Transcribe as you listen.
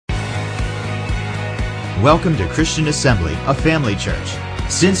Welcome to Christian Assembly, a family church.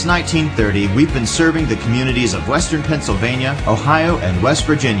 Since 1930, we've been serving the communities of Western Pennsylvania, Ohio, and West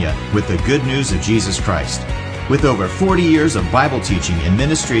Virginia with the good news of Jesus Christ. With over 40 years of Bible teaching and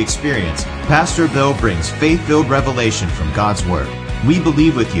ministry experience, Pastor Bill brings faith-filled revelation from God's Word. We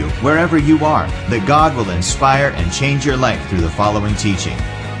believe with you, wherever you are, that God will inspire and change your life through the following teaching.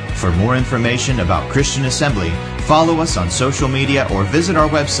 For more information about Christian Assembly, follow us on social media or visit our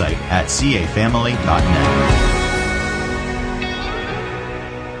website at cafamily.net.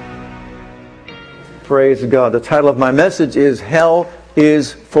 Praise God. The title of my message is Hell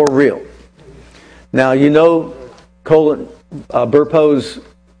is for Real. Now, you know Colin Burpo's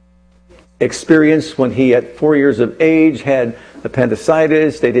experience when he, at 4 years of age, had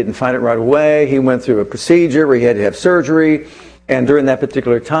appendicitis. They didn't find it right away. He went through a procedure where he had to have surgery. And during that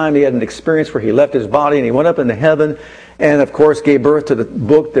particular time, he had an experience where he left his body and he went up into heaven. And, of course, gave birth to the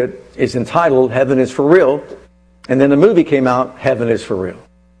book that is entitled Heaven is for Real. And then the movie came out, Heaven is for Real.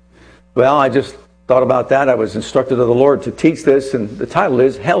 Well, I just thought about that. I was instructed of the Lord to teach this. And the title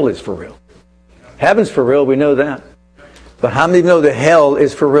is Hell is for Real. Heaven's for real, we know that. But how many know that hell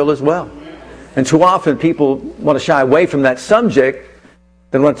is for real as well? And too often people want to shy away from that subject.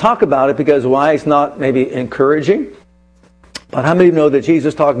 They want to talk about it because why? It's not maybe encouraging. But how many know that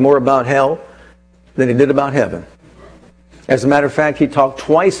Jesus talked more about hell than he did about heaven? As a matter of fact, he talked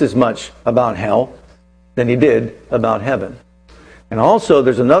twice as much about hell than he did about heaven. And also,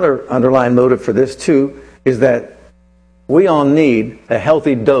 there's another underlying motive for this too, is that we all need a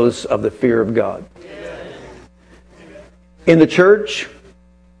healthy dose of the fear of God. In the church,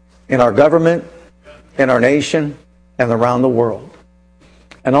 in our government, in our nation, and around the world.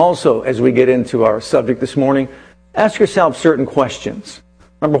 And also, as we get into our subject this morning, ask yourself certain questions.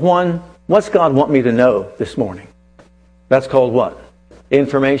 Number one, what's God want me to know this morning? That's called what?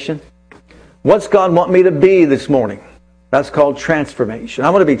 Information. What's God want me to be this morning? That's called transformation. I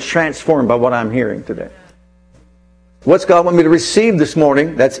want to be transformed by what I'm hearing today. What's God want me to receive this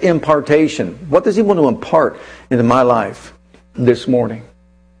morning? That's impartation. What does he want to impart into my life this morning?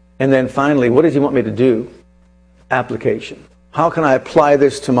 And then finally, what does he want me to do? Application. How can I apply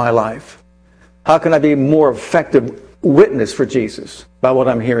this to my life? How can I be more effective witness for Jesus by what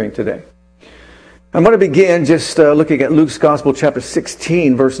I'm hearing today? I'm going to begin just looking at Luke's Gospel, chapter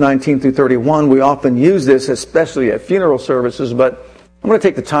 16, verse 19 through 31. We often use this, especially at funeral services, but I'm going to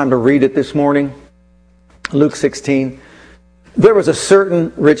take the time to read it this morning. Luke 16. There was a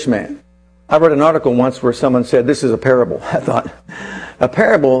certain rich man. I read an article once where someone said, this is a parable. I thought, a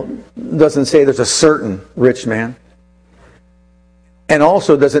parable doesn't say there's a certain rich man. And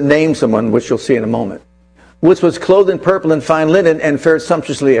also doesn't name someone, which you'll see in a moment, which was clothed in purple and fine linen and fared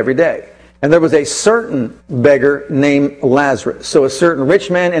sumptuously every day. And there was a certain beggar named Lazarus. So a certain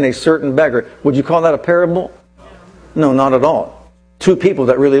rich man and a certain beggar. Would you call that a parable? No, not at all. Two people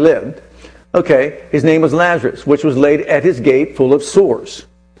that really lived. Okay, his name was Lazarus, which was laid at his gate full of sores.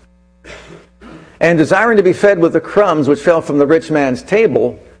 And desiring to be fed with the crumbs which fell from the rich man's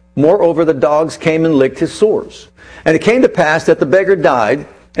table, moreover the dogs came and licked his sores. And it came to pass that the beggar died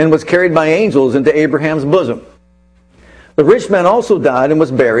and was carried by angels into Abraham's bosom. The rich man also died and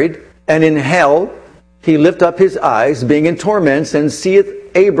was buried, and in hell he lift up his eyes, being in torments, and seeth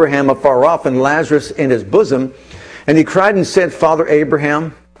Abraham afar off and Lazarus in his bosom. And he cried and said, Father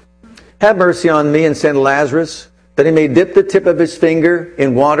Abraham, have mercy on me and send Lazarus, that he may dip the tip of his finger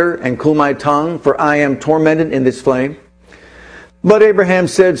in water and cool my tongue, for I am tormented in this flame. But Abraham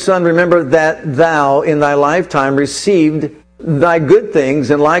said, Son, remember that thou in thy lifetime received thy good things,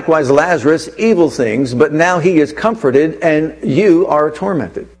 and likewise Lazarus evil things, but now he is comforted, and you are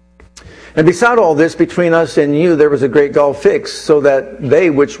tormented. And beside all this, between us and you there was a great gulf fixed, so that they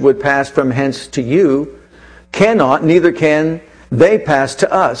which would pass from hence to you cannot, neither can they pass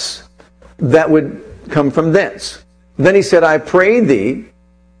to us that would come from thence. Then he said, I pray thee,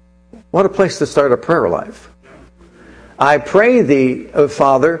 what a place to start a prayer life. I pray thee, O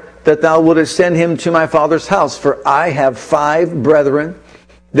Father, that thou wouldest send him to my father's house, for I have 5 brethren,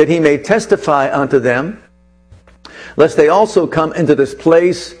 that he may testify unto them, lest they also come into this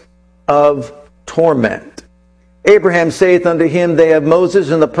place of torment. Abraham saith unto him, They have Moses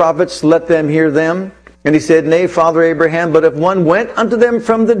and the prophets, let them hear them. And he said, Nay, Father Abraham, but if one went unto them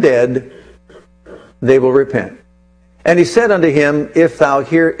from the dead, they will repent. And he said unto him, If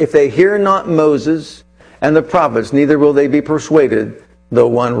they hear not Moses and the prophets, neither will they be persuaded, though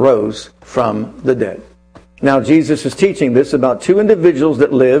one rose from the dead. Now Jesus is teaching this about 2 individuals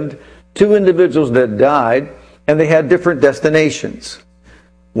that lived, 2 individuals that died, and they had different destinations.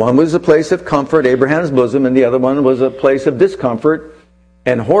 One was a place of comfort, Abraham's bosom, and the other one was a place of discomfort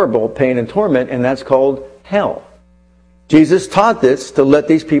and horrible pain and torment, and that's called hell. Jesus taught this to let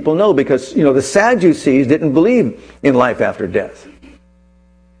these people know because, the Sadducees didn't believe in life after death.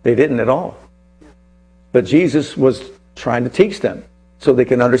 They didn't at all. But Jesus was trying to teach them so they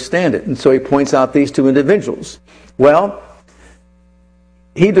can understand it. And so he points out these two individuals. Well,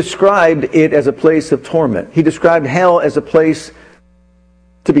 he described it as a place of torment. He described hell as a place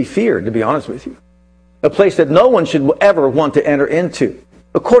to be feared, to be honest with you. A place that no one should ever want to enter into,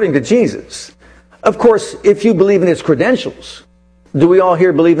 according to Jesus. Of course, if you believe in his credentials, do we all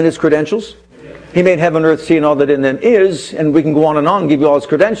here believe in his credentials? Yes. He made heaven, earth, sea, and all that in them is, and we can go on and give you all his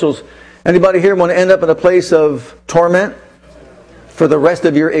credentials. Anybody here want to end up in a place of torment for the rest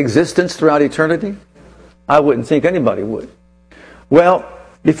of your existence throughout eternity? I wouldn't think anybody would. Well,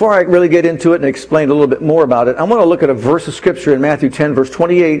 before I really get into it and explain a little bit more about it, I want to look at a verse of Scripture in Matthew 10, verse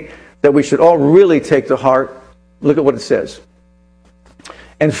 28, that we should all really take to heart. Look at what it says.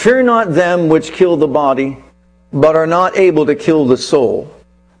 And fear not them which kill the body, but are not able to kill the soul,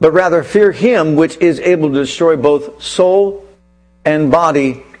 but rather fear him which is able to destroy both soul and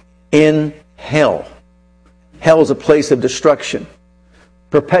body in hell. Hell is a place of destruction,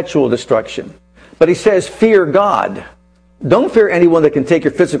 perpetual destruction. But he says, fear God. Don't fear anyone that can take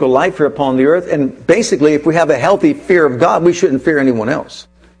your physical life here upon the earth. And basically, if we have a healthy fear of God, we shouldn't fear anyone else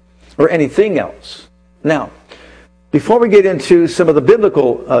or anything else. Now, before we get into some of the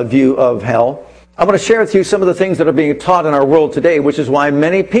biblical view of hell, I want to share with you some of the things that are being taught in our world today, which is why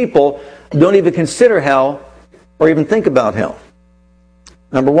many people don't even consider hell or even think about hell.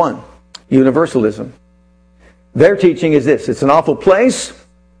 Number one, universalism. Their teaching is this: it's an awful place,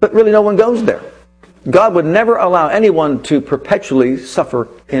 but really no one goes there. God would never allow anyone to perpetually suffer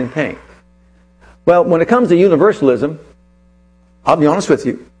in pain. Well, when it comes to universalism, I'll be honest with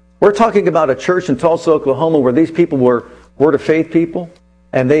you. We're talking about a church in Tulsa, Oklahoma, where these people were Word of Faith people,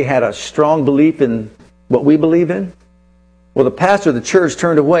 and they had a strong belief in what we believe in. Well, the pastor of the church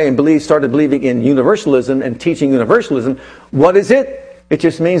turned away and started believing in universalism and teaching universalism. What is it? It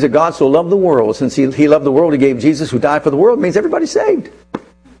just means that God so loved the world. Since he loved the world, he gave Jesus who died for the world. It means everybody's saved.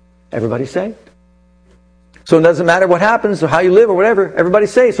 Everybody's saved. So it doesn't matter what happens or how you live or whatever.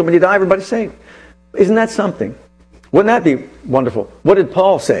 Everybody's saved. So when you die, everybody's saved. Isn't that something? Wouldn't that be wonderful? What did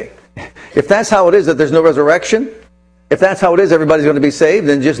Paul say? If that's how it is, that there's no resurrection, if that's how it is, everybody's going to be saved,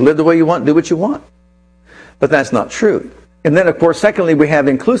 then just live the way you want, do what you want. But that's not true. And then, of course, secondly, we have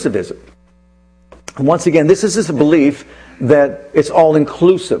inclusivism. And once again, this is just a belief that it's all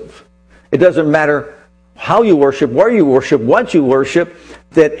inclusive. It doesn't matter how you worship, where you worship, what you worship,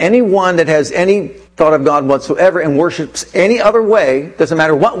 that anyone that has any thought of God whatsoever and worships any other way, doesn't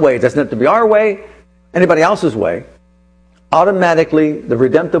matter what way, it doesn't have to be our way, anybody else's way, automatically the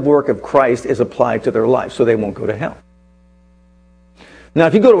redemptive work of Christ is applied to their life, so they won't go to hell. Now,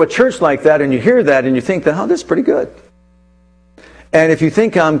 if you go to a church like that and you hear that and you think that, oh, that's pretty good. And if you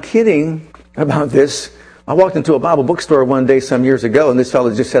think I'm kidding about this, I walked into a Bible bookstore one day some years ago, and this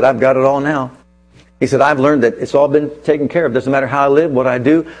fellow just said, I've got it all now. He said, I've learned that it's all been taken care of. Doesn't matter how I live, what I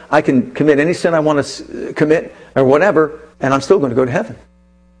do. I can commit any sin I want to commit or whatever, and I'm still going to go to heaven.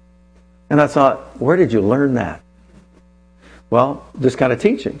 And I thought, where did you learn that? Well, this kind of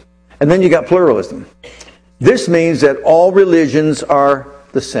teaching. And then you got pluralism. This means that all religions are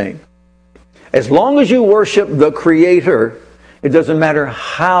the same. As long as you worship the Creator, it doesn't matter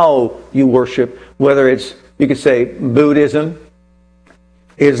how you worship, whether it's, you could say, Buddhism,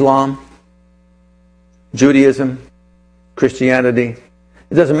 Islam, Judaism, Christianity.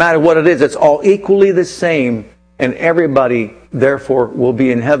 It doesn't matter what it is. It's all equally the same, and everybody, therefore, will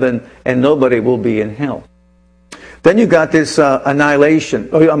be in heaven, and nobody will be in hell. Then you got this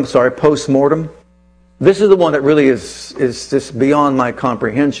post-mortem. This is the one that really is just beyond my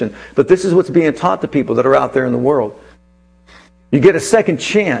comprehension. But this is what's being taught to people that are out there in the world. You get a second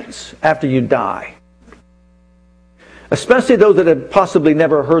chance after you die. Especially those that have possibly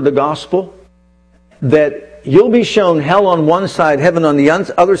never heard the gospel. That you'll be shown hell on one side, heaven on the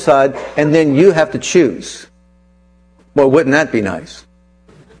other side, and then you have to choose. Well, wouldn't that be nice?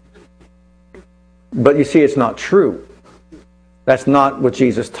 But you see, it's not true. That's not what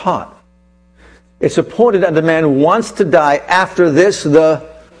Jesus taught. It's appointed that the man wants to die after this, the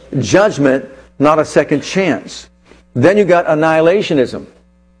judgment, not a second chance. Then you got annihilationism.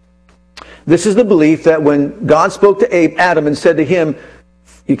 This is the belief that when God spoke to Adam and said to him,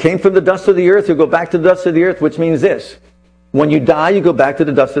 you came from the dust of the earth, you'll go back to the dust of the earth, which means this. When you die, you go back to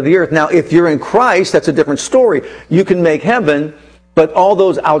the dust of the earth. Now, if you're in Christ, that's a different story. You can make heaven, but all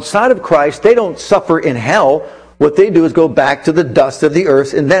those outside of Christ, they don't suffer in hell. What they do is go back to the dust of the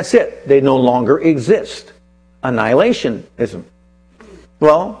earth, and that's it. They no longer exist. Annihilationism.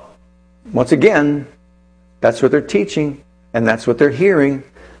 Well, once again, That's what they're teaching, and that's what they're hearing.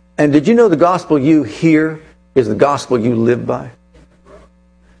 And did you know the gospel you hear is the gospel you live by?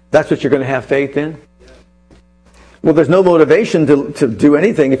 That's what you're going to have faith in? Well, there's no motivation to do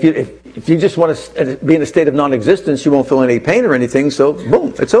anything. If you just want to be in a state of non-existence, you won't feel any pain or anything, so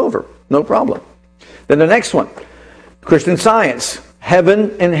boom, it's over. No problem. Then the next one, Christian Science.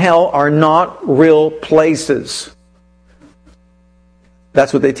 Heaven and hell are not real places.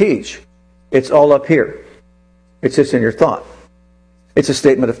 That's what they teach. It's all up here. It's just in your thought. It's a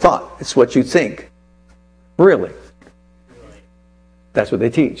statement of thought. It's what you think. Really. That's what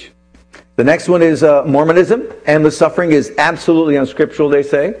they teach. The next one is Mormonism. Endless suffering is absolutely unscriptural, they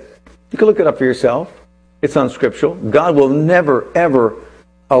say. You can look it up for yourself. It's unscriptural. God will never, ever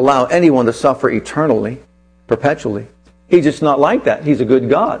allow anyone to suffer eternally, perpetually. He's just not like that. He's a good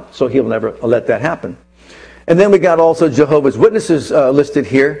God, so He'll never let that happen. And then we got also Jehovah's Witnesses listed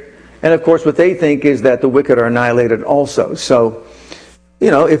here. And of course, what they think is that the wicked are annihilated also. So, you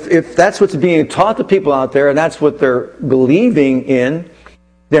know, if that's what's being taught to people out there and that's what they're believing in,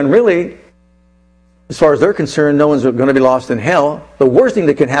 then really, as far as they're concerned, no one's going to be lost in hell. The worst thing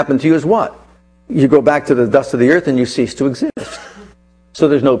that can happen to you is what? You go back to the dust of the earth and you cease to exist. So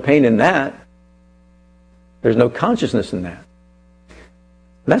there's no pain in that. There's no consciousness in that.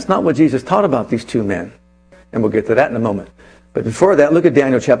 That's not what Jesus taught about these two men. And we'll get to that in a moment. But before that, look at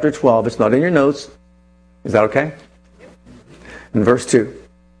Daniel chapter 12. It's not in your notes. Is that okay? In verse 2.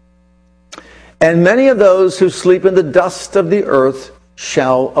 And many of those who sleep in the dust of the earth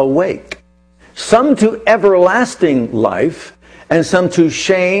shall awake. Some to everlasting life, and some to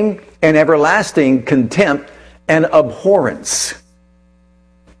shame and everlasting contempt and abhorrence.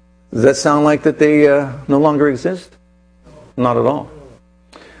 Does that sound like that they no longer exist? Not at all.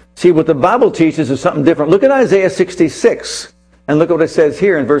 See, what the Bible teaches is something different. Look at Isaiah 66, and look at what it says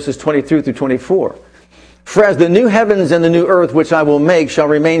here in verses 22 through 24. For as the new heavens and the new earth which I will make shall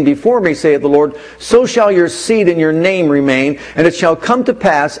remain before me, saith the Lord, so shall your seed and your name remain, and it shall come to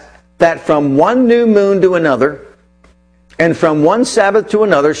pass that from one new moon to another, and from one Sabbath to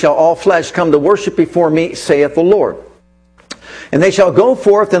another, shall all flesh come to worship before me, saith the Lord. And they shall go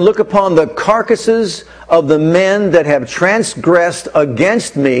forth and look upon the carcasses of the men that have transgressed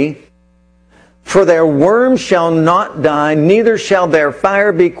against me, for their worm shall not die, neither shall their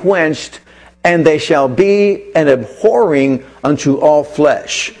fire be quenched, and they shall be an abhorring unto all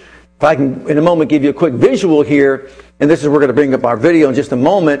flesh. If I can, in a moment, give you a quick visual here, and this is where we're going to bring up our video in just a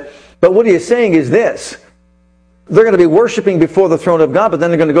moment, but what he is saying is this. They're going to be worshiping before the throne of God, but then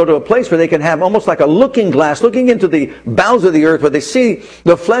they're going to go to a place where they can have almost like a looking glass, looking into the bowels of the earth, where they see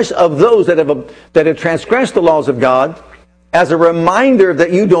the flesh of those that have transgressed the laws of God, as a reminder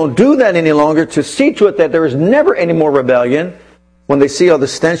that you don't do that any longer, to see to it that there is never any more rebellion. When they see all the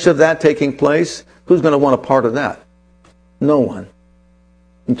stench of that taking place, who's going to want a part of that? No one.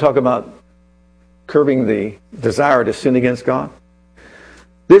 You talk about curbing the desire to sin against God.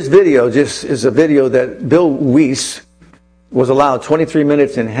 This video just is a video that Bill Weiss was allowed 23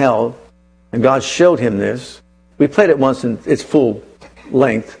 minutes in hell, and God showed him this. We played it once in its full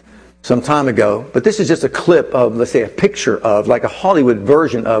length some time ago, but this is just a clip of, let's say, a picture of, like a Hollywood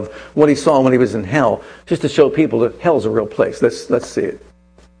version of what he saw when he was in hell, just to show people that hell's a real place. Let's see it.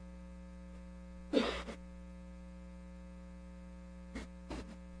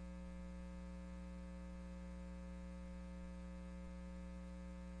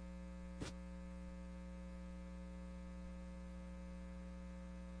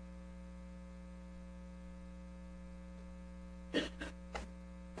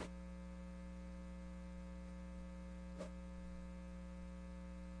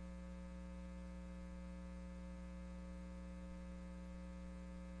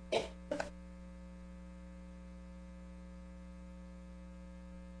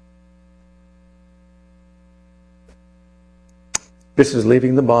 This is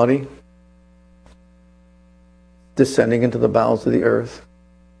leaving the body, descending into the bowels of the earth.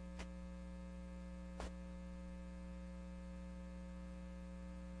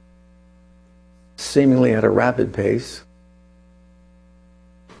 Seemingly at a rapid pace.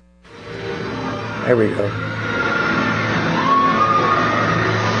 There we go.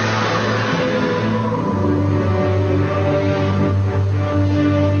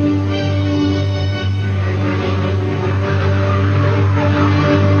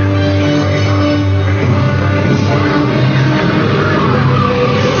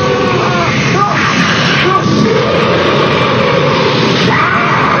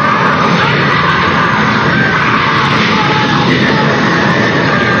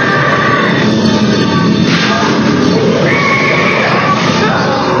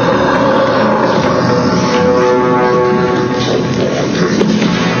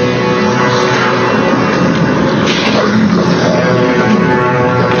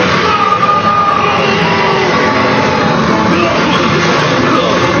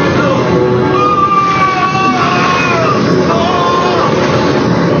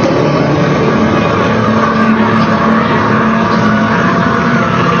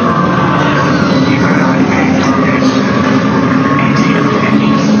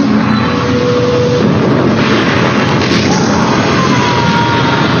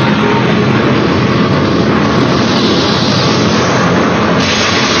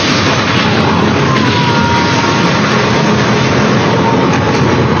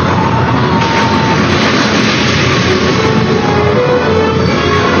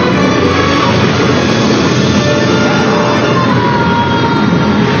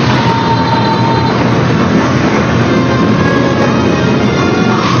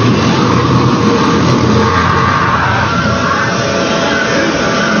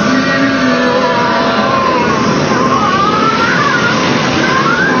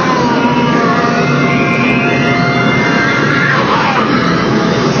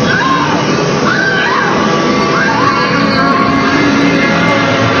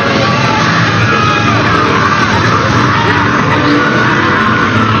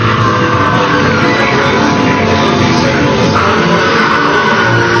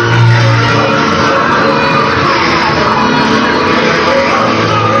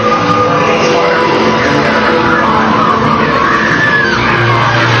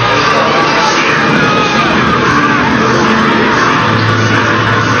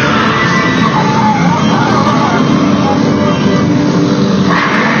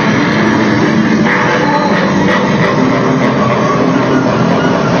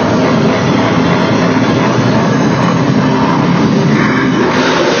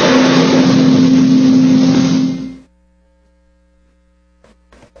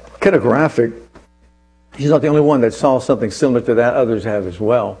 kind of graphic. He's not the only one that saw something similar to that. Others have as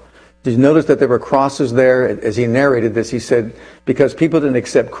well. Did you notice that there were crosses there? As he narrated this, he said, because people didn't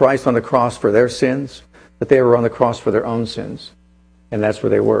accept Christ on the cross for their sins, that they were on the cross for their own sins. And that's where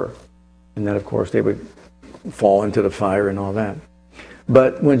they were. And then, of course, they would fall into the fire and all that.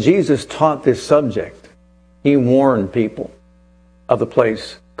 But when Jesus taught this subject, he warned people of the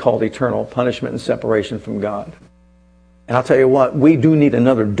place called eternal punishment and separation from God. And I'll tell you what, we do need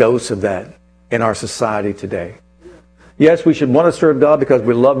another dose of that in our society today. Yes, we should want to serve God because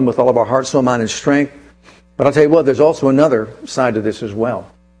we love Him with all of our heart, soul, mind, and strength. But I'll tell you what, there's also another side to this as well.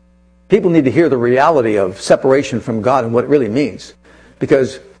 People need to hear the reality of separation from God and what it really means.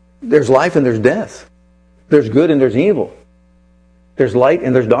 Because there's life and there's death. There's good and there's evil. There's light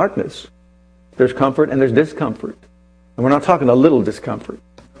and there's darkness. There's comfort and there's discomfort. And we're not talking a little discomfort.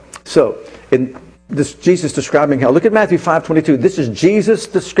 So, in this Jesus describing hell. Look at Matthew 5:22. This is Jesus'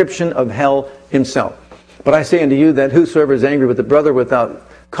 description of hell himself. But I say unto you that whosoever is angry with a brother without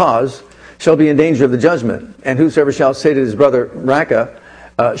cause shall be in danger of the judgment. And whosoever shall say to his brother, Raca,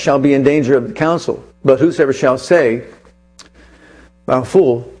 shall be in danger of the council. But whosoever shall say, thou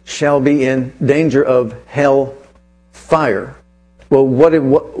fool, shall be in danger of hell fire. Well,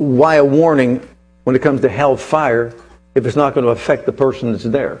 why a warning when it comes to hell fire if it's not going to affect the person that's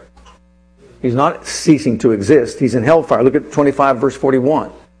there? He's not ceasing to exist. He's in hellfire. Look at 25 verse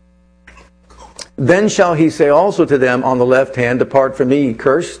 41. Then shall he say also to them on the left hand, depart from me, ye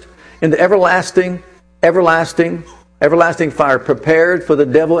cursed, into everlasting fire, prepared for the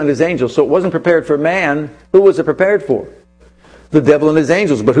devil and his angels. So it wasn't prepared for man. Who was it prepared for? The devil and his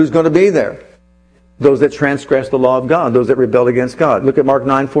angels. But who's going to be there? Those that transgress the law of God, those that rebel against God. Look at Mark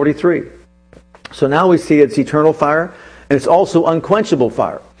 9:43. So now we see it's eternal fire, and it's also unquenchable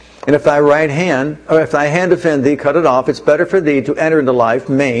fire. And if thy hand offend thee, cut it off. It's better for thee to enter into life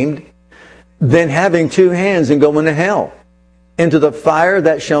maimed than having two hands and go into hell, into the fire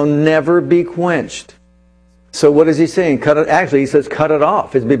that shall never be quenched. So what is he saying? Actually, he says cut it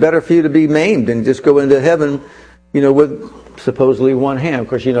off. It'd be better for you to be maimed and just go into heaven, with supposedly one hand. Of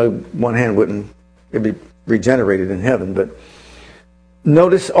course, one hand it'd be regenerated in heaven. But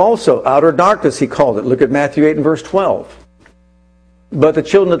notice also, outer darkness, he called it. Look at Matthew 8 and verse 12. But the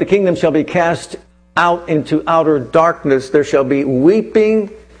children of the kingdom shall be cast out into outer darkness. There shall be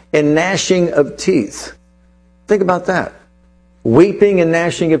weeping and gnashing of teeth. Think about that. Weeping and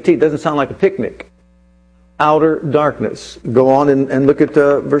gnashing of teeth. Doesn't sound like a picnic. Outer darkness. Go on and look at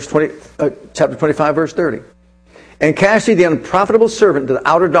chapter 25, verse 30. And cast ye the unprofitable servant into the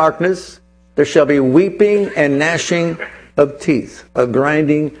outer darkness. There shall be weeping and gnashing of teeth. A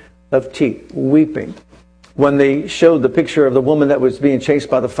grinding of teeth. Weeping. When they showed the picture of the woman that was being chased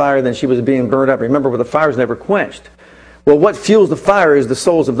by the fire, then she was being burned up. Remember, where the fire is never quenched. Well, what fuels the fire is the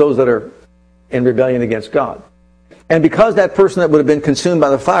souls of those that are in rebellion against God. And because that person that would have been consumed by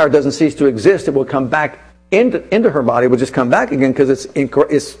the fire doesn't cease to exist, it will come back into her body. It will just come back again because it's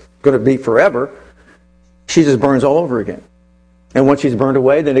going to be forever. She just burns all over again. And once she's burned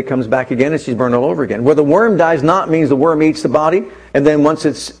away, then it comes back again and she's burned all over again. Where the worm dies not means the worm eats the body. And then once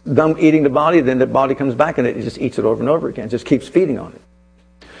it's done eating the body, then the body comes back and it just eats it over and over again. It just keeps feeding on it.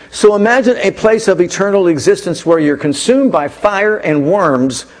 So imagine a place of eternal existence where you're consumed by fire and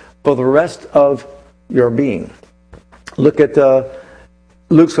worms for the rest of your being. Look at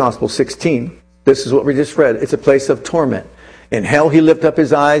Luke's Gospel 16. This is what we just read. It's a place of torment. In hell he lifted up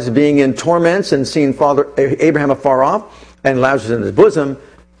his eyes, being in torments, and seeing Father Abraham afar off, and Lazarus in his bosom.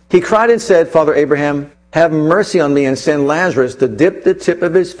 He cried and said, Father Abraham, have mercy on me, and send Lazarus to dip the tip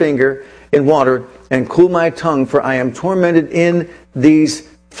of his finger in water and cool my tongue, for I am tormented in these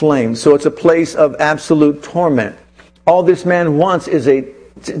flames. So it's a place of absolute torment. All this man wants is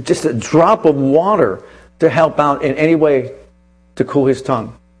just a drop of water to help out in any way to cool his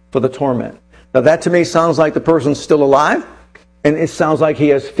tongue for the torment. Now that to me sounds like the person's still alive, and it sounds like he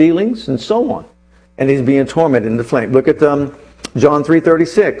has feelings and so on. And he's being tormented in the flame. Look at John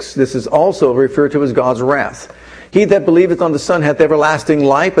 3:36. This is also referred to as God's wrath. He that believeth on the Son hath everlasting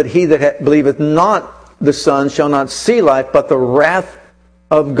life, but he that believeth not the Son shall not see life, but the wrath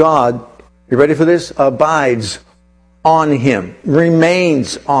of God, you ready for this? Abides on him,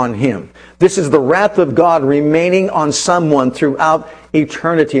 remains on him. This is the wrath of God remaining on someone throughout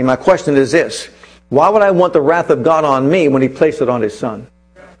eternity. And my question is this: why would I want the wrath of God on me when he placed it on his Son?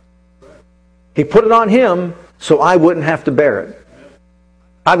 He put it on him so I wouldn't have to bear it.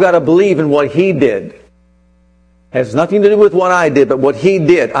 I've got to believe in what he did. It has nothing to do with what I did, but what he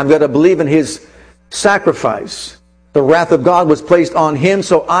did. I've got to believe in his sacrifice. The wrath of God was placed on him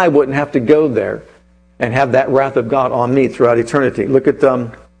so I wouldn't have to go there and have that wrath of God on me throughout eternity. Look at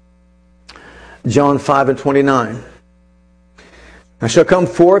John 5:29. I shall come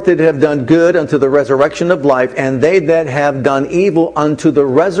forth that have done good unto the resurrection of life, and they that have done evil unto the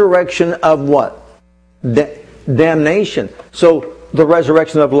resurrection of what? Damnation. So the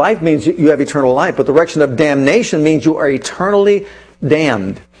resurrection of life means you have eternal life, but the resurrection of damnation means you are eternally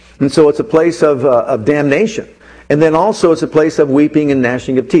damned. And so it's a place of damnation. And then also it's a place of weeping and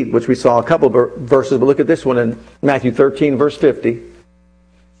gnashing of teeth, which we saw a couple of verses, but look at this one in Matthew 13, verse 50.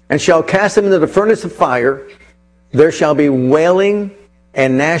 And shall cast them into the furnace of fire. There shall be wailing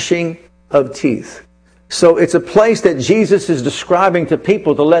and gnashing of teeth. So it's a place that Jesus is describing to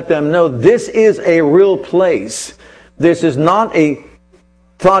people to let them know this is a real place. This is not a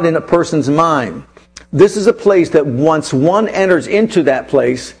thought in a person's mind. This is a place that once one enters into that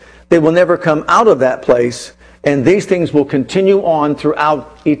place, they will never come out of that place, and these things will continue on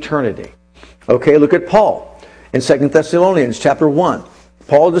throughout eternity. Okay, look at Paul in 2 Thessalonians chapter 1.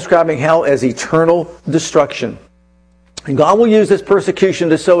 Paul is describing hell as eternal destruction. And God will use this persecution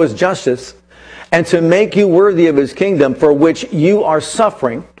to sow His justice and to make you worthy of His kingdom for which you are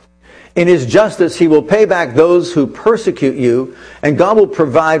suffering. In His justice, He will pay back those who persecute you, and God will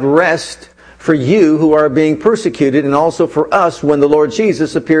provide rest for you who are being persecuted, and also for us when the Lord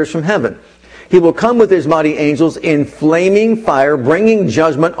Jesus appears from heaven. He will come with His mighty angels in flaming fire, bringing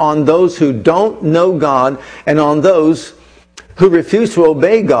judgment on those who don't know God and on those who refuse to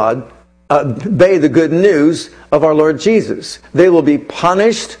obey God, obey the good news of our Lord Jesus. They will be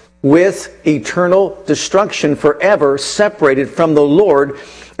punished with eternal destruction forever, separated from the Lord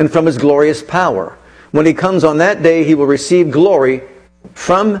and from His glorious power. When He comes on that day, He will receive glory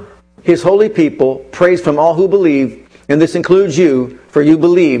from His holy people, praise from all who believe, and this includes you, for you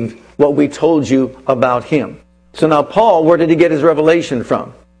believed what we told you about Him. So now Paul, where did he get his revelation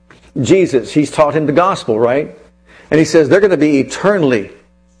from? Jesus. He's taught him the gospel, right? And he says they're going to be eternally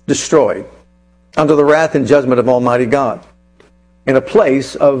destroyed under the wrath and judgment of Almighty God in a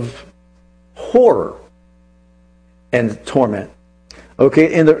place of horror and torment.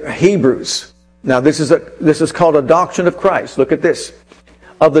 Okay, in the Hebrews. Now this is called a doctrine of Christ. Look at this.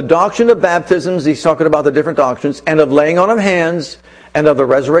 Of the doctrine of baptisms, he's talking about the different doctrines, and of laying on of hands, and of the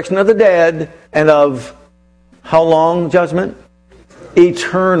resurrection of the dead, and of how long judgment?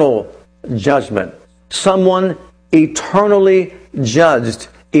 Eternal judgment. Someone eternally judged,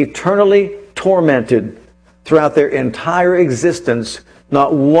 eternally tormented throughout their entire existence,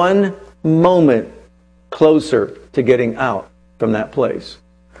 not one moment closer to getting out from that place.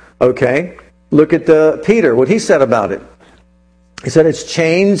 Okay? Look at Peter, what he said about it. He said it's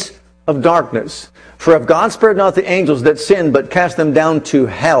chains of darkness. For if God spared not the angels that sinned, but cast them down to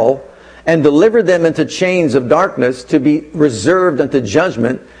hell, and delivered them into chains of darkness to be reserved unto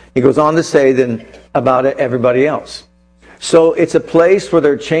judgment, he goes on to say then about everybody else. So it's a place where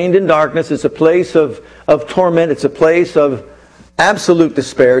they're chained in darkness. It's a place of torment. It's a place of absolute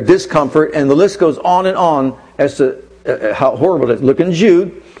despair, discomfort, and the list goes on and on as to how horrible it is. Look in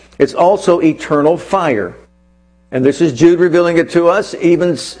Jude. It's also eternal fire. And this is Jude revealing it to us,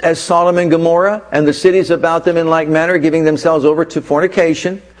 even as Sodom and Gomorrah and the cities about them in like manner, giving themselves over to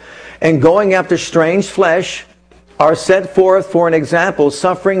fornication and going after strange flesh, are set forth for an example,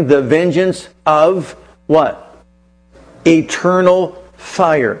 suffering the vengeance of what? Eternal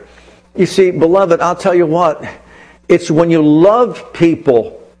fire. You see, beloved, I'll tell you what, it's when you love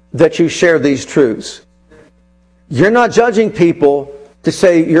people that you share these truths. You're not judging people to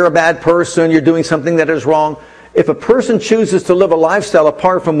say you're a bad person, you're doing something that is wrong. If a person chooses to live a lifestyle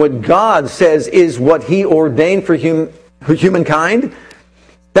apart from what God says is what He ordained for humankind,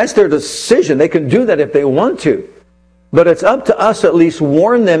 that's their decision. They can do that if they want to. But it's up to us to at least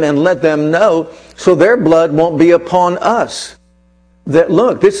warn them and let them know so their blood won't be upon us. That,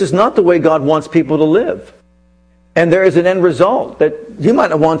 look, this is not the way God wants people to live. And there is an end result that you might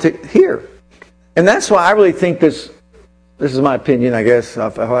not want to hear. And that's why I really think this is my opinion, I guess,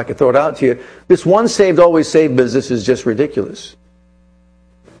 if I could throw it out to you. This once saved, always saved business is just ridiculous.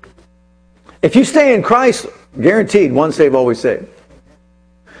 If you stay in Christ, guaranteed, once saved, always saved.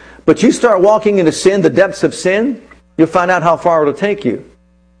 But you start walking into sin, the depths of sin, you'll find out how far it'll take you.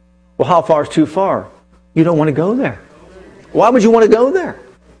 Well, how far is too far? You don't want to go there. Why would you want to go there?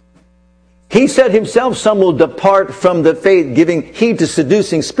 He said Himself, some will depart from the faith, giving heed to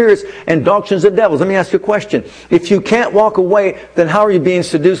seducing spirits and doctrines of devils. Let me ask you a question. If you can't walk away, then how are you being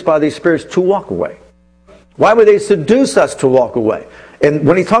seduced by these spirits to walk away? Why would they seduce us to walk away? And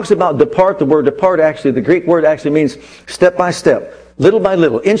when he talks about depart, the word depart actually, the Greek word actually means step by step, little by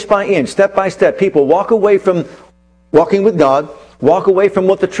little, inch by inch, step by step. People walk away from walking with God, walk away from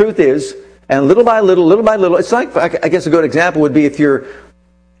what the truth is, and little by little, it's like, I guess a good example would be if you're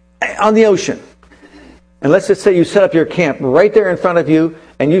on the ocean And let's just say you set up your camp right there in front of you,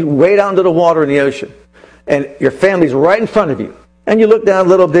 and you wade out into the water in the ocean. And your family's right in front of you. And you look down a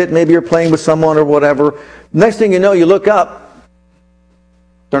little bit, maybe you're playing with someone or whatever. Next thing you know, you look up.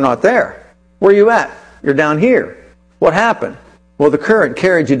 They're not there. Where are you at? You're down here. What happened? Well, the current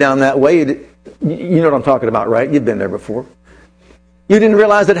carried you down that way. You know what I'm talking about, right? You've been there before. You didn't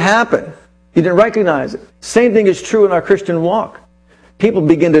realize it happened. You didn't recognize it. Same thing is true in our Christian walk. People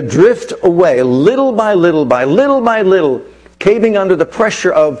begin to drift away little by little, caving under the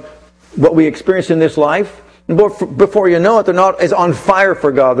pressure of what we experience in this life. And before you know it, they're not as on fire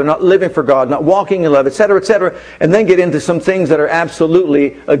for God. They're not living for God, not walking in love, etc., etc. And then get into some things that are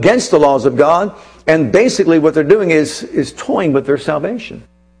absolutely against the laws of God. And basically what they're doing is toying with their salvation.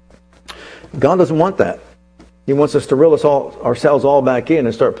 God doesn't want that. He wants us to reel ourselves all back in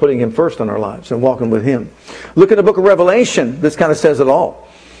and start putting Him first in our lives and walking with Him. Look at the book of Revelation. This kind of says it all.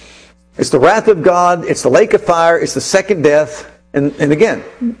 It's the wrath of God. It's the lake of fire. It's the second death. And again,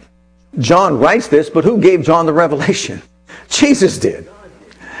 John writes this, but who gave John the revelation? Jesus did.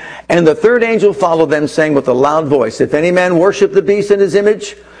 And the third angel followed them, saying with a loud voice, if any man worship the beast in his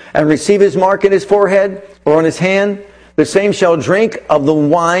image and receive his mark in his forehead or on his hand, the same shall drink of the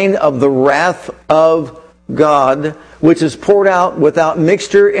wine of the wrath of God, which is poured out without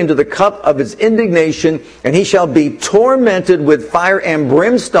mixture into the cup of his indignation, and he shall be tormented with fire and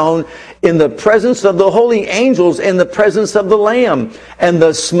brimstone in the presence of the holy angels, in the presence of the Lamb, and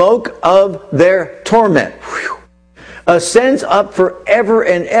the smoke of their torment ascends up forever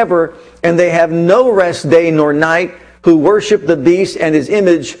and ever, and they have no rest day nor night, who worship the beast and his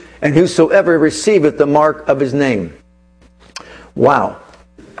image, and whosoever receiveth the mark of his name. Wow.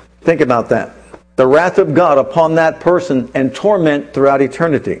 Think about that. The wrath of God upon that person and torment throughout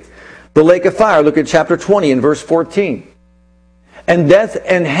eternity. The lake of fire, look at chapter 20 and verse 14. And death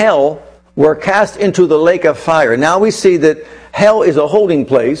and hell were cast into the lake of fire. Now we see that hell is a holding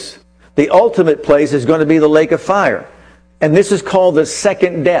place. The ultimate place is going to be the lake of fire. And this is called the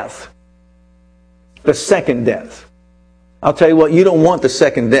second death. The second death. I'll tell you what, you don't want the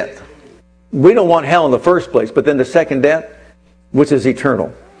second death. We don't want hell in the first place, but then the second death, which is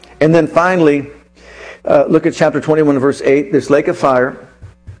eternal. And then finally, look at chapter 21 verse 8, this lake of fire.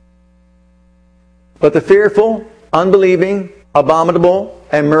 But the fearful, unbelieving, abominable,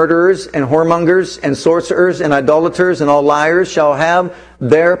 and murderers, and whoremongers, and sorcerers, and idolaters, and all liars shall have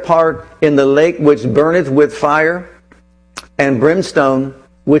their part in the lake which burneth with fire and brimstone,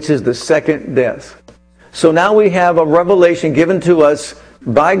 which is the second death. So now we have a revelation given to us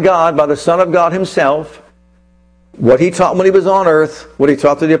by God, by the Son of God Himself, what He taught when He was on earth, what He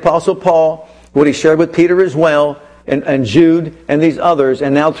taught to the Apostle Paul, what He shared with Peter as well, and Jude and these others.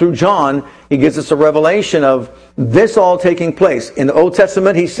 And now through John, He gives us a revelation of this all taking place. In the Old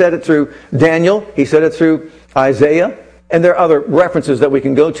Testament, He said it through Daniel. He said it through Isaiah. And there are other references that we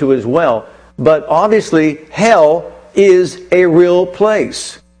can go to as well. But obviously, hell is a real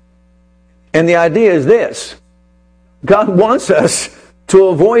place. And the idea is this. God wants us to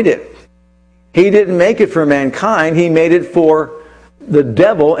avoid it. He didn't make it for mankind. He made it for the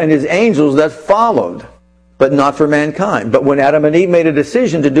devil and his angels that followed, but not for mankind. But when Adam and Eve made a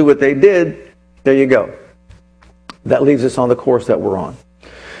decision to do what they did, there you go. That leaves us on the course that we're on.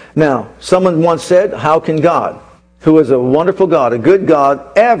 Now, someone once said, how can God, who is a wonderful God, a good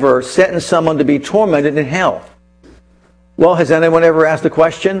God, ever sentence someone to be tormented in hell? Well, has anyone ever asked the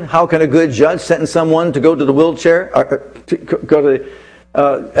question, how can a good judge sentence someone to go to the wheelchair, or to go to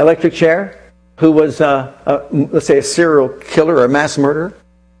the electric chair, who was, let's say, a serial killer or a mass murderer?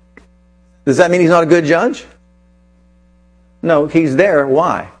 Does that mean he's not a good judge? No, he's there.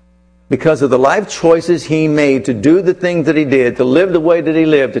 Why? Because of the life choices he made to do the things that he did, to live the way that he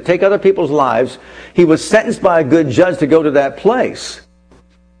lived, to take other people's lives. He was sentenced by a good judge to go to that place.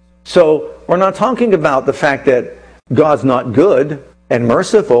 So we're not talking about the fact that God's not good and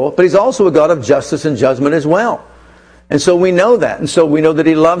merciful, but He's also a God of justice and judgment as well. And so we know that. And so we know that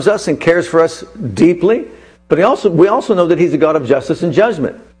He loves us and cares for us deeply, but we also know that He's a God of justice and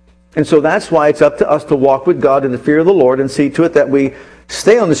judgment. And so that's why it's up to us to walk with God in the fear of the Lord and see to it that we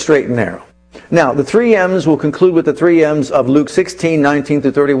stay on the straight and narrow. Now, the 3 M's, we'll conclude with the 3 M's of Luke 16, 19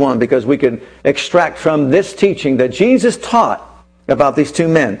 through 31, because we can extract from this teaching that Jesus taught about these two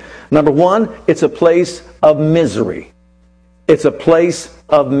men. Number 1, it's a place of misery. It's a place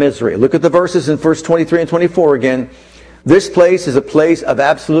of misery. Look at the verses in verse 23 and 24 again. This place is a place of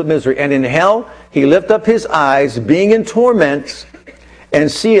absolute misery. And in hell he lift up his eyes, being in torments,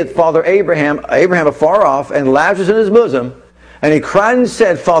 and seeth Father Abraham afar off, and Lazarus in his bosom. And he cried and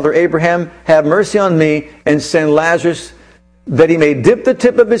said, Father Abraham, have mercy on me, and send Lazarus that he may dip the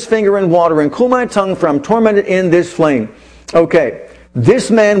tip of his finger in water and cool my tongue, for I'm tormented in this flame. Okay,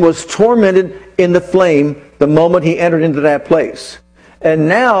 this man was tormented in the flame the moment he entered into that place. And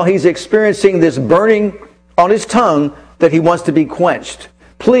now he's experiencing this burning on his tongue that he wants to be quenched.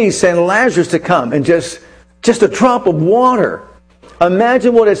 Please send Lazarus to come and just a drop of water.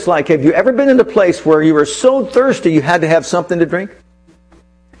 Imagine what it's like. Have you ever been in a place where you were so thirsty you had to have something to drink?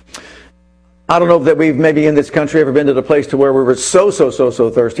 I don't know that we've maybe in this country ever been to the place to where we were so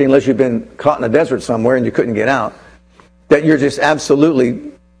thirsty, unless you've been caught in a desert somewhere and you couldn't get out, that you're just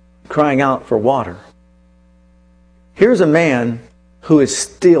absolutely crying out for water. Here's a man who is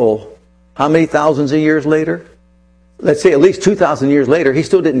still, how many thousands of years later? Let's say at least 2,000 years later, he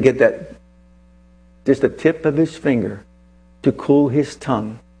still didn't get that, just the tip of his finger to cool his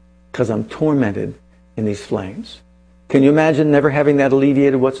tongue, because I'm tormented in these flames. Can you imagine never having that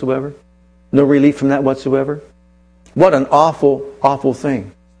alleviated whatsoever? No relief from that whatsoever? What an awful, awful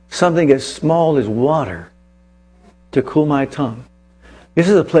thing. Something as small as water to cool my tongue. This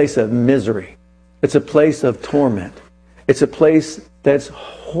is a place of misery. It's a place of torment. It's a place that's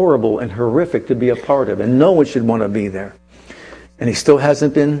horrible and horrific to be a part of, and no one should want to be there. And he still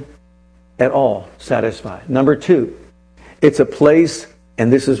hasn't been at all satisfied. Number two, it's a place,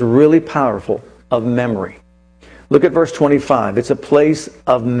 and this is really powerful, of memory. Look at verse 25. It's a place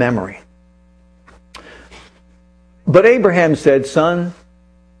of memory. But Abraham said, son,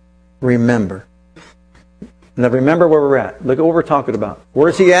 remember. Now remember where we're at. Look at what we're talking about.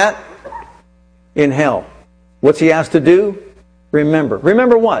 Where's he at? In hell. What's he asked to do? Remember.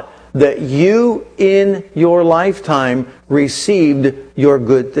 Remember what? That you in your lifetime received your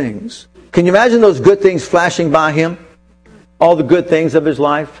good things. Can you imagine those good things flashing by him? All the good things of his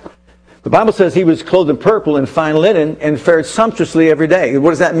life? The Bible says he was clothed in purple and fine linen and fared sumptuously every day. What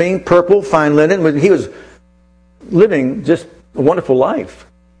does that mean? Purple, fine linen. He was living just a wonderful life.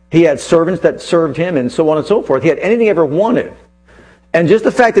 He had servants that served him and so on and so forth. He had anything he ever wanted. And just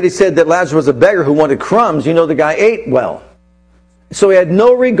the fact that he said that Lazarus was a beggar who wanted crumbs, you know the guy ate well. So he had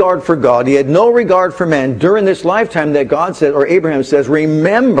no regard for God. He had no regard for man during this lifetime that God said, or Abraham says,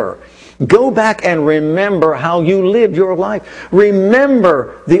 remember. Go back and remember how you lived your life.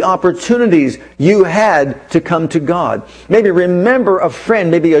 Remember the opportunities you had to come to God. Maybe remember a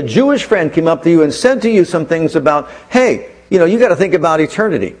friend, maybe a Jewish friend came up to you and said to you some things about, hey, you got to think about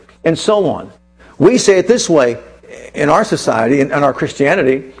eternity, and so on. We say it this way in our society, in our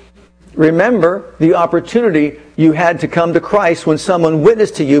Christianity. Remember the opportunity you had to come to Christ when someone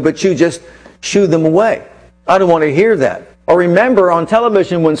witnessed to you, but you just shooed them away. I don't want to hear that. Or remember on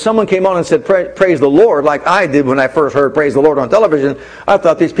television when someone came on and said, praise the Lord, like I did when I first heard praise the Lord on television. I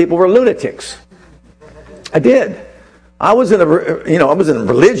thought these people were lunatics. I did. I was in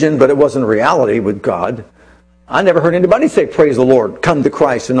religion, but it wasn't a reality with God. I never heard anybody say, praise the Lord, come to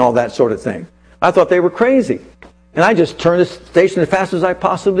Christ, and all that sort of thing. I thought they were crazy. And I just turned the station as fast as I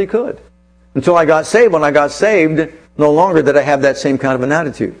possibly could. Until I got saved. When I got saved, no longer did I have that same kind of an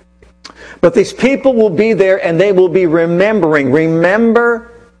attitude. But these people will be there and they will be remembering.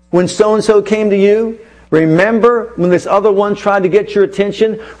 Remember when so-and-so came to you? Remember when this other one tried to get your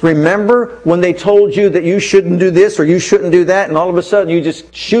attention? Remember when they told you that you shouldn't do this or you shouldn't do that, and all of a sudden you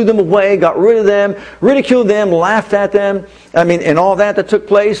just shooed them away, got rid of them, ridiculed them, laughed at them? And all that took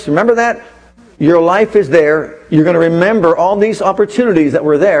place. Remember that? Your life is there. You're going to remember all these opportunities that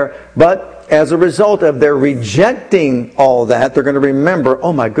were there, but as a result of their rejecting all that, they're going to remember,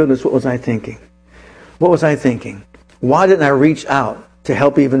 oh my goodness, what was I thinking? What was I thinking? Why didn't I reach out to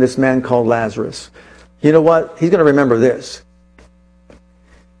help even this man called Lazarus? You know what? He's going to remember this.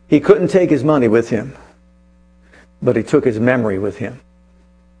 He couldn't take his money with him, but he took his memory with him.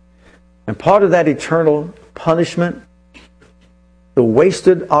 And part of that eternal punishment, the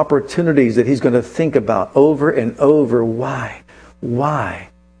wasted opportunities that he's going to think about over and over. Why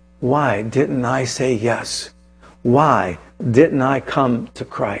didn't I say yes? Why didn't I come to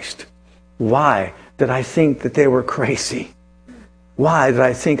Christ? Why did I think that they were crazy? Why did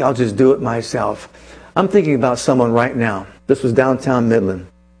I think I'll just do it myself? I'm thinking about someone right now. This was downtown Midland.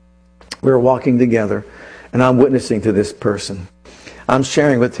 We were walking together, and I'm witnessing to this person. I'm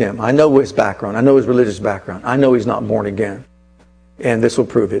sharing with him. I know his background. I know his religious background. I know he's not born again. And this will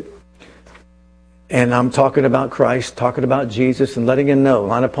prove it. And I'm talking about Christ, talking about Jesus, and letting him know,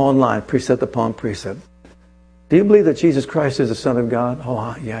 line upon line, precept upon precept. Do you believe that Jesus Christ is the Son of God?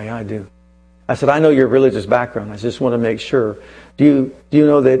 Oh, yeah, I do. I said, I know your religious background. I just want to make sure. Do you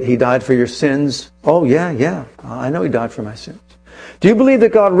know that he died for your sins? Oh, yeah. I know he died for my sins. Do you believe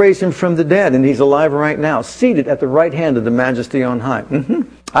that God raised him from the dead and he's alive right now, seated at the right hand of the Majesty on high?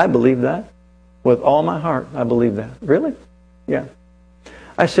 I believe that. With all my heart, I believe that. Really? Yeah.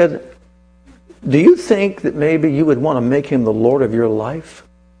 I said, do you think that maybe you would want to make him the Lord of your life?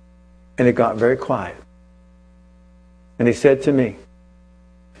 And it got very quiet. And he said to me,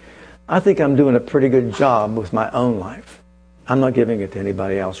 I think I'm doing a pretty good job with my own life. I'm not giving it to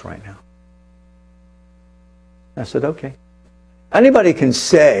anybody else right now. I said, okay. Anybody can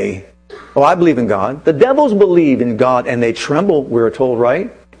say, oh, I believe in God. The devils believe in God and they tremble, we're told,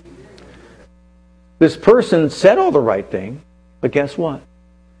 right? This person said all the right thing, but guess what?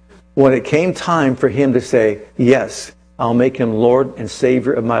 When it came time for him to say, yes, I'll make him Lord and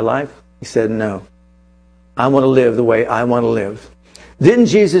Savior of my life, he said, no. I want to live the way I want to live. Didn't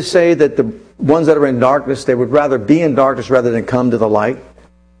Jesus say that the ones that are in darkness, they would rather be in darkness rather than come to the light?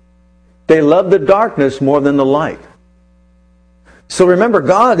 They love the darkness more than the light. So remember,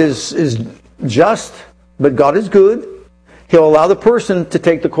 God is just, but God is good. He'll allow the person to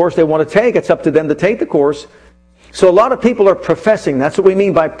take the course they want to take. It's up to them to take the course. So a lot of people are professing. That's what we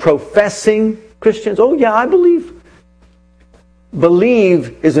mean by professing Christians. Oh yeah, I believe.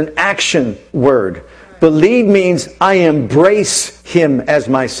 Believe is an action word. Believe means I embrace Him as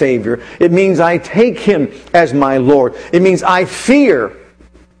my Savior. It means I take Him as my Lord. It means I fear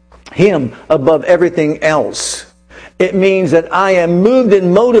Him above everything else. It means that I am moved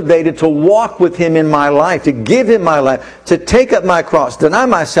and motivated to walk with Him in my life, to give Him my life, to take up my cross, deny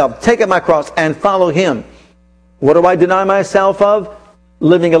myself, take up my cross, and follow Him. What do I deny myself of?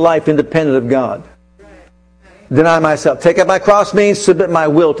 Living a life independent of God. Deny myself. Take up my cross means submit my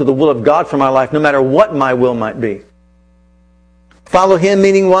will to the will of God for my life, no matter what my will might be. Follow Him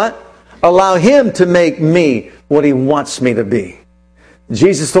meaning what? Allow Him to make me what He wants me to be.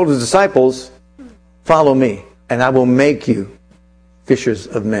 Jesus told His disciples, follow me, and I will make you fishers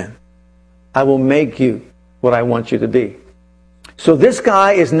of men. I will make you what I want you to be. So this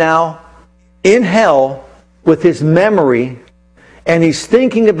guy is now in hell with his memory, and he's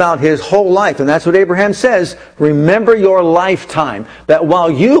thinking about his whole life. And that's what Abraham says. Remember your lifetime. That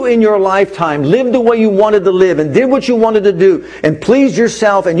while you in your lifetime lived the way you wanted to live and did what you wanted to do and pleased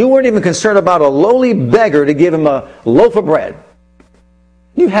yourself, and you weren't even concerned about a lowly beggar to give him a loaf of bread.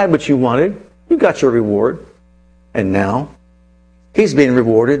 You had what you wanted. You got your reward. And now he's being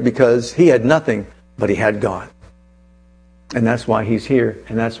rewarded because he had nothing, but he had God. And that's why he's here,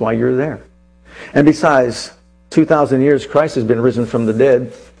 and that's why you're there. And besides, 2,000 years, Christ has been risen from the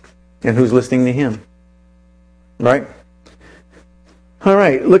dead. And who's listening to Him? Right? All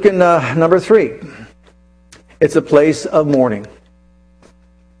right, look in number 3. It's a place of mourning.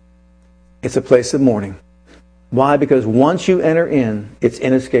 It's a place of mourning. Why? Because once you enter in, it's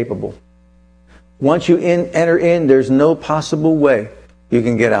inescapable. Once you enter in, there's no possible way you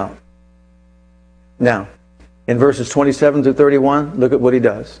can get out. Now, in verses 27 to 31, look at what he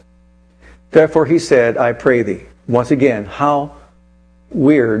does. Therefore he said, I pray thee. Once again, how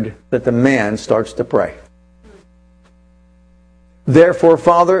weird that the man starts to pray. Therefore,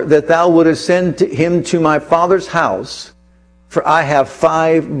 Father, that thou wouldest send him to my father's house, for I have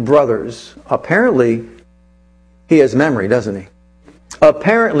 5 brothers. Apparently, he has memory, doesn't he?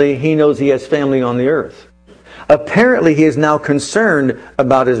 Apparently, he knows he has family on the earth. Apparently, he is now concerned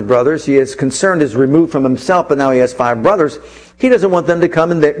about his brothers. He is concerned, is removed from himself, but now he has 5 brothers. He doesn't want them to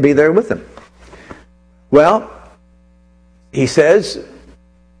come and be there with him. Well, he says,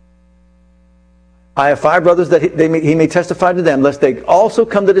 I have 5 brothers that he may testify to them, lest they also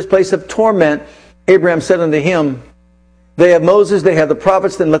come to this place of torment. Abraham said unto him, they have Moses, they have the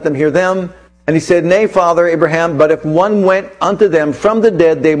prophets, then let them hear them. And he said, Nay, Father Abraham, but if one went unto them from the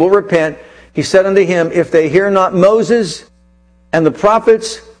dead, they will repent. He said unto him, if they hear not Moses and the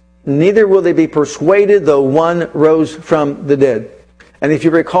prophets, neither will they be persuaded, though one rose from the dead. And if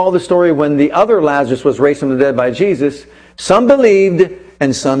you recall the story when the other Lazarus was raised from the dead by Jesus, some believed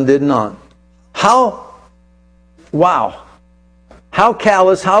and some did not. How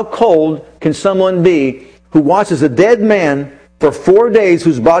callous, how cold can someone be who watches a dead man for 4 days,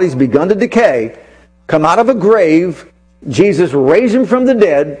 whose body's begun to decay, come out of a grave, Jesus raised him from the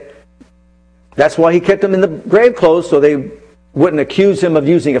dead. That's why he kept him in the grave clothes, so they wouldn't accuse him of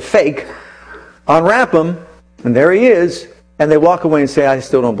using a fake. Unwrap him, and there he is, and they walk away and say, I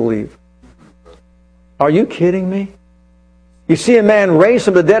still don't believe. Are you kidding me? You see a man raised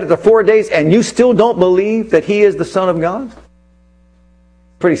from the dead after 4 days, and you still don't believe that he is the Son of God?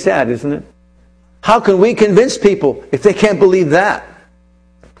 Pretty sad, isn't it? How can we convince people if they can't believe that?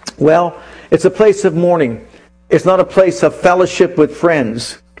 Well, it's a place of mourning. It's not a place of fellowship with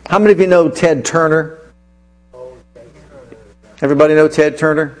friends. How many of you know Ted Turner? Everybody know Ted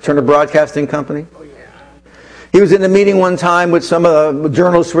Turner? Turner Broadcasting Company? He was in a meeting one time with some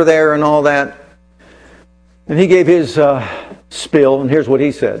journalists were there and all that. And he gave his spill, and here's what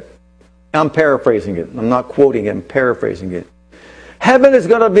he said. I'm paraphrasing it. I'm not quoting it. I'm paraphrasing it. Heaven is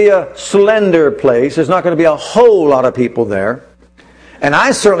going to be a slender place. There's not going to be a whole lot of people there. And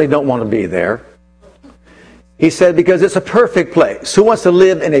I certainly don't want to be there. He said, because it's a perfect place. Who wants to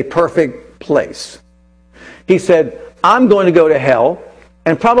live in a perfect place? He said, I'm going to go to hell,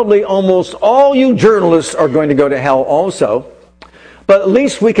 and probably almost all you journalists are going to go to hell also. But at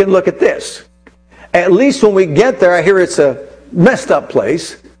least we can look at this. At least when we get there, I hear it's a messed up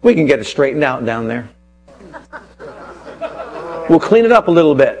place. We can get it straightened out down there. We'll clean it up a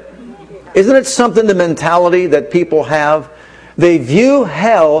little bit. Isn't it something, the mentality that people have? They view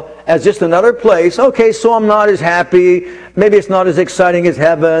hell as just another place. Okay, so I'm not as happy. Maybe it's not as exciting as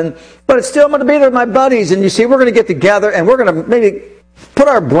heaven. But it's still, I'm going to be there with my buddies. And you see, we're going to get together and we're going to maybe put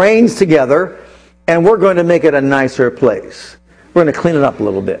our brains together and we're going to make it a nicer place. We're going to clean it up a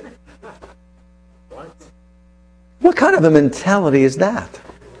little bit. What kind of a mentality is that?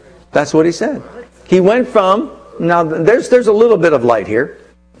 That's what he said. He went from, now there's a little bit of light here.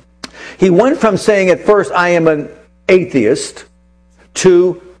 He went from saying at first, I am an atheist,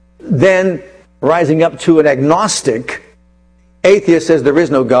 to then rising up to an agnostic. Atheist says there is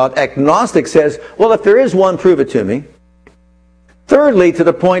no God. Agnostic says, well, if there is one, prove it to me. Thirdly, to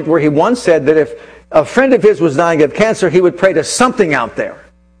the point where he once said that if a friend of his was dying of cancer, he would pray to something out there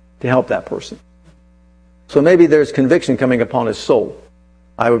to help that person. So maybe there's conviction coming upon his soul.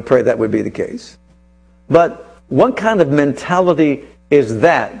 I would pray that would be the case. But what kind of mentality is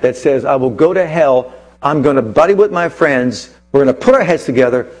that says, I will go to hell, I'm going to buddy with my friends, we're going to put our heads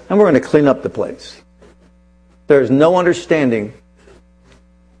together, and we're going to clean up the place. There's no understanding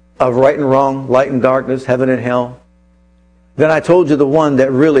of right and wrong, light and darkness, heaven and hell. Then I told you the one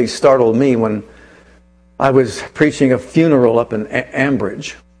that really startled me when I was preaching a funeral up in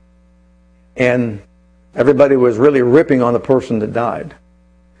Ambridge. And everybody was really ripping on the person that died.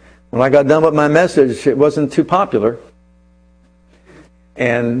 When I got done with my message, it wasn't too popular.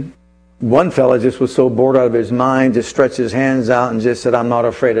 And one fella just was so bored out of his mind, just stretched his hands out and just said, I'm not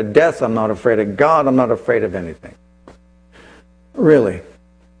afraid of death, I'm not afraid of God, I'm not afraid of anything. Really?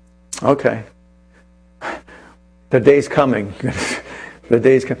 Okay. The day's coming. The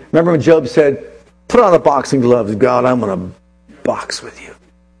day's coming. Remember when Job said, put on the boxing gloves, God, I'm going to box with you.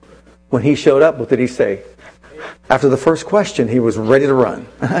 When he showed up, what did he say? After the first question, he was ready to run.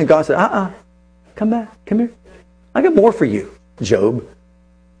 And God said, come back, come here. I got more for you, Job.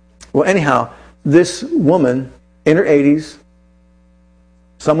 Well, anyhow, this woman in her 80s,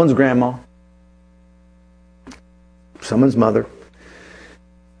 someone's grandma, someone's mother,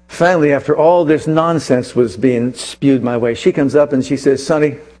 finally, after all this nonsense was being spewed my way, she comes up and she says,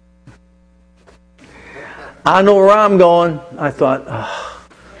 Sonny, I know where I'm going. I thought,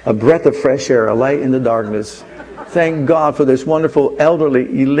 a breath of fresh air, a light in the darkness. Thank God for this wonderful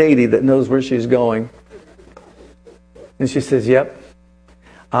elderly lady that knows where she's going. And she says, yep,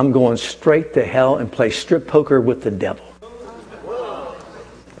 I'm going straight to hell and play strip poker with the devil.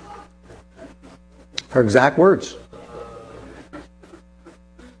 Her exact words.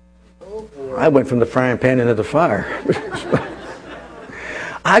 I went from the frying pan into the fire.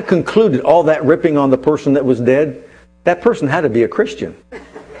 I concluded all that ripping on the person that was dead, that person had to be a Christian.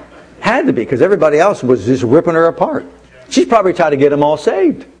 Had to be, because everybody else was just ripping her apart. She's probably tried to get them all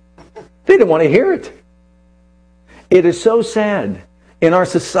saved. They didn't want to hear it. It is so sad in our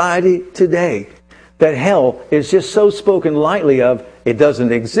society today that hell is just so spoken lightly of. It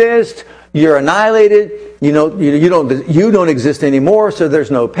doesn't exist. You're annihilated. You don't exist anymore, so there's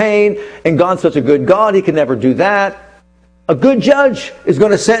no pain. And God's such a good God, He can never do that. A good judge is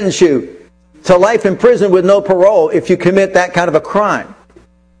going to sentence you to life in prison with no parole if you commit that kind of a crime.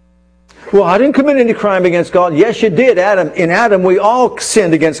 Well, I didn't commit any crime against God. Yes, you did, Adam. In Adam, we all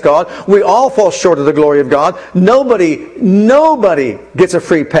sinned against God. We all fall short of the glory of God. Nobody gets a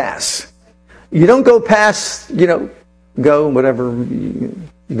free pass. You don't go past, go whatever, you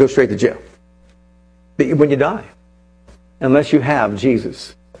go straight to jail. When you die. Unless you have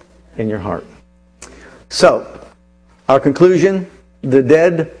Jesus in your heart. So, our conclusion, the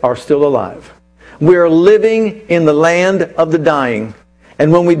dead are still alive. We are living in the land of the dying.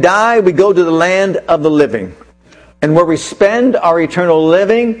 And when we die, we go to the land of the living. And where we spend our eternal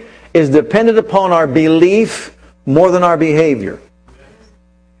living is dependent upon our belief more than our behavior.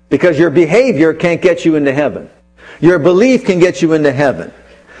 Because your behavior can't get you into heaven. Your belief can get you into heaven.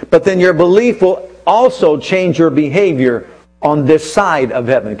 But then your belief will also change your behavior on this side of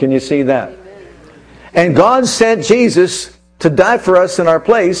heaven. Can you see that? And God sent Jesus to die for us in our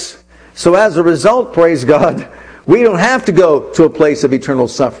place. So as a result, praise God, we don't have to go to a place of eternal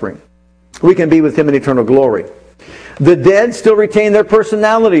suffering. We can be with Him in eternal glory. The dead still retain their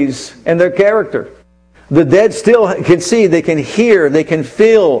personalities and their character. The dead still can see, they can hear, they can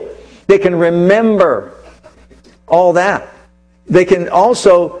feel, they can remember all that. They can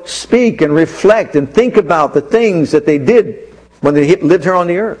also speak and reflect and think about the things that they did when they lived here on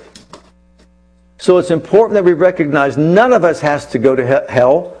the earth. So it's important that we recognize none of us has to go to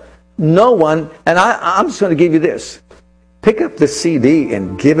hell. No one. And I'm just going to give you this. Pick up the CD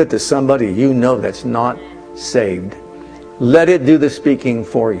and give it to somebody you know that's not saved. Let it do the speaking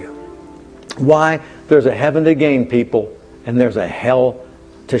for you. Why? There's a heaven to gain, people, and there's a hell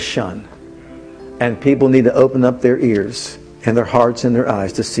to shun. And people need to open up their ears and their hearts and their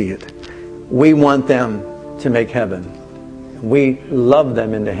eyes to see it. We want them to make heaven. We love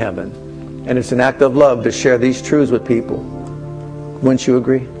them into heaven. And it's an act of love to share these truths with people. Wouldn't you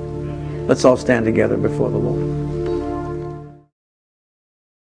agree? Let's all stand together before the Lord.